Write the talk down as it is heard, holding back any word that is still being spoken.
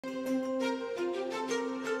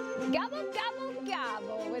Gobble, gobble,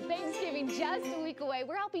 gobble. With Thanksgiving just a week away,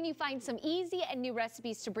 we're helping you find some easy and new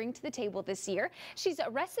recipes to bring to the table this year. She's a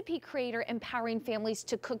recipe creator empowering families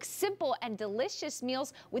to cook simple and delicious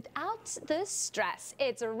meals without the stress.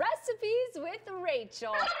 It's Recipes with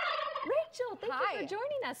Rachel. Rachel, thank you for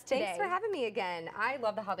joining us today. Thanks for having me again. I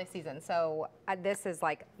love the holiday season, so this is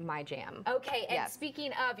like my jam. Okay, and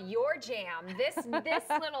speaking of your jam, this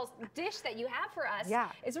little dish that you have for us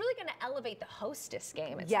is really going to elevate the hostess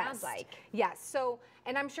game, it sounds like. Yes, so,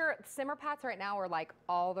 and I'm sure simmer pots right now are like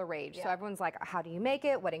all the rage. So everyone's like, how do you make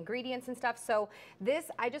it? What ingredients and stuff? So this,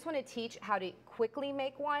 I just want to teach how to quickly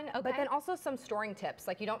make one, but then also some storing tips.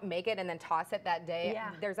 Like you don't make it and then toss it that day.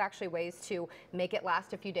 There's actually ways to make it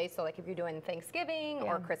last a few days. So like if you're doing Thanksgiving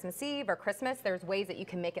or Christmas Eve or Christmas, there's ways that you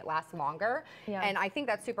can make it last longer. And I think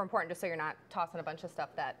that's super important just so you're not tossing a bunch of stuff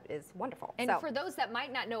that is wonderful. And for those that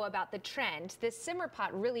might not know about the trend, this simmer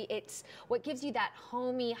pot really, it's what gives you that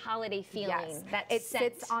homey holiday feeling. That it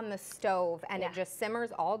sits on the stove and it just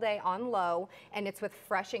simmers all day on low, and it's with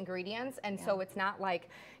fresh ingredients, and so it's not like,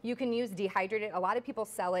 you can use dehydrated. A lot of people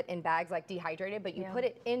sell it in bags like dehydrated, but you put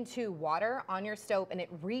it into water on your stove and it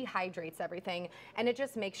rehydrates everything, and it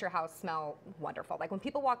just makes your house smell wonderful. Like when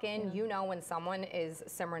people walk in, you know when someone is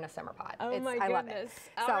simmering a simmer pot. Oh my goodness. I love it.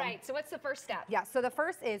 All right, so what's the first step? Yeah, so the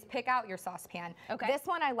first is pick out your saucepan. This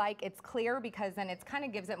one I like, it's clear because then it kind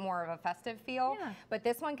of gives it more of a festive feel, but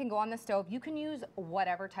this one can go on the stove. You can use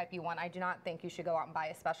whatever type you want. I do not think you should go out and buy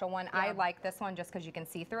a special one. I like this one just because you can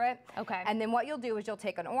see through it. And then what you'll do is you'll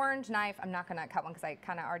take an orange knife. I'm not gonna cut one because I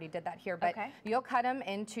kind of already did that here, but you'll cut them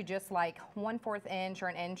into just like 1/4 inch or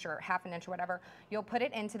an inch or half an inch or whatever. You'll put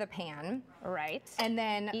it into the pan. Right. And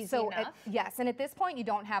then, Easy enough. Yes, and at this point you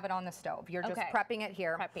don't have it on the stove. You're just prepping it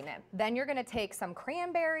here. Prepping it. Then you're gonna take some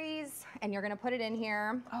cranberries and you're gonna put it in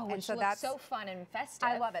here. Oh, and which looks that's so fun and festive.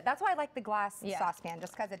 I love it. That's why I like the glass saucepan,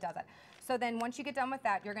 just because it does it. So then once you get done with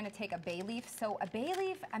that, you're gonna take a bay leaf. So a bay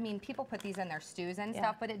leaf, I mean, people put these in their stews and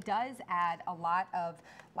stuff, but it does add a lot of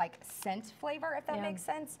like scent flavor, if that makes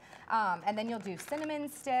sense. And then you'll do cinnamon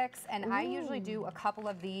sticks, and I usually do a couple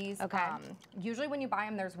of these. Usually when you buy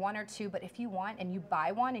them, there's one or two, but if you want and you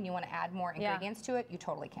buy one and you want to add more ingredients to it, you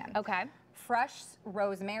totally can. Fresh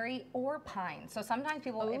rosemary or pine. So sometimes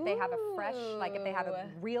people, if they have a fresh, like if they have a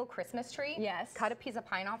real Christmas tree, cut a piece of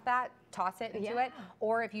pine off that, toss it into it.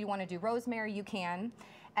 Or if you want to do rosemary, you can.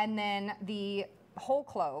 And then the whole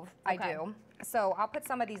clove, I do. So I'll put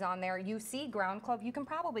some of these on there. You see ground clove, you can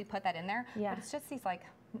probably put that in there, but it's just these like,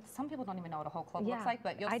 some people don't even know what a whole clove looks like,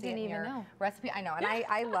 but you'll see it in your recipe. I know, and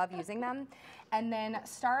I love using them. And then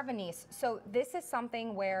star of anise. So this is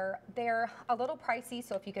something where they're a little pricey,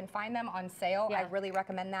 so if you can find them on sale, I really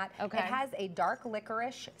recommend that. It has a dark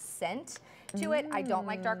licorice scent to it. I don't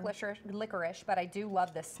like dark licorice, but I do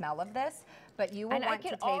love the smell of this. But you will want to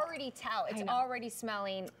take... And I can already tell, it's already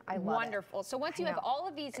smelling wonderful. So once you have all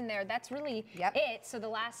of these in there, that's really it. So the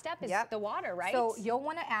last step is the water, right? So you'll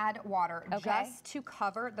want to add water just to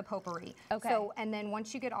cover the potpourri. So, and then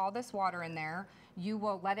once you get all this water in there, you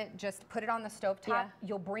will let it just put it on the stovetop.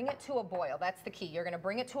 You'll bring it to a boil. That's the key. You're going to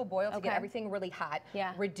bring it to a boil to get everything really hot.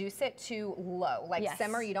 Reduce it to low, like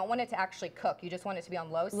simmer. You don't want it to actually cook. You just want it to be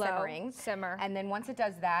on low, simmering. And then once it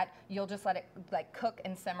does that, you'll just let it like cook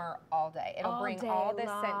and simmer all day. It'll bring all this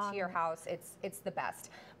scent to your house. It's the best.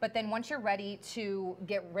 But then once you're ready to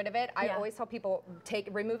get rid of it, I always tell people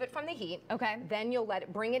remove it from the heat. Then you'll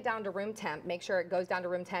bring it down to room temp. Make sure it goes down to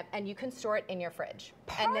room temp, and you can store it in your fridge.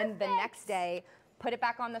 And then the next day, put it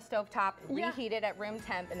back on the stovetop, reheat it at room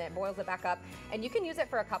temp, and then it boils it back up. And you can use it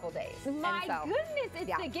for a couple days. My goodness,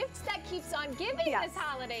 it's the gifts that keeps on giving this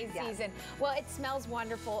holiday season. Well, it smells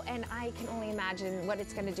wonderful, and I can only imagine what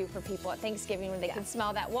it's going to do for people at Thanksgiving when they can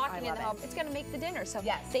smell that walking in the home. It's going to make the dinner. So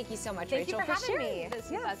thank you so much, Rachel, for sharing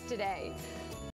this with us today.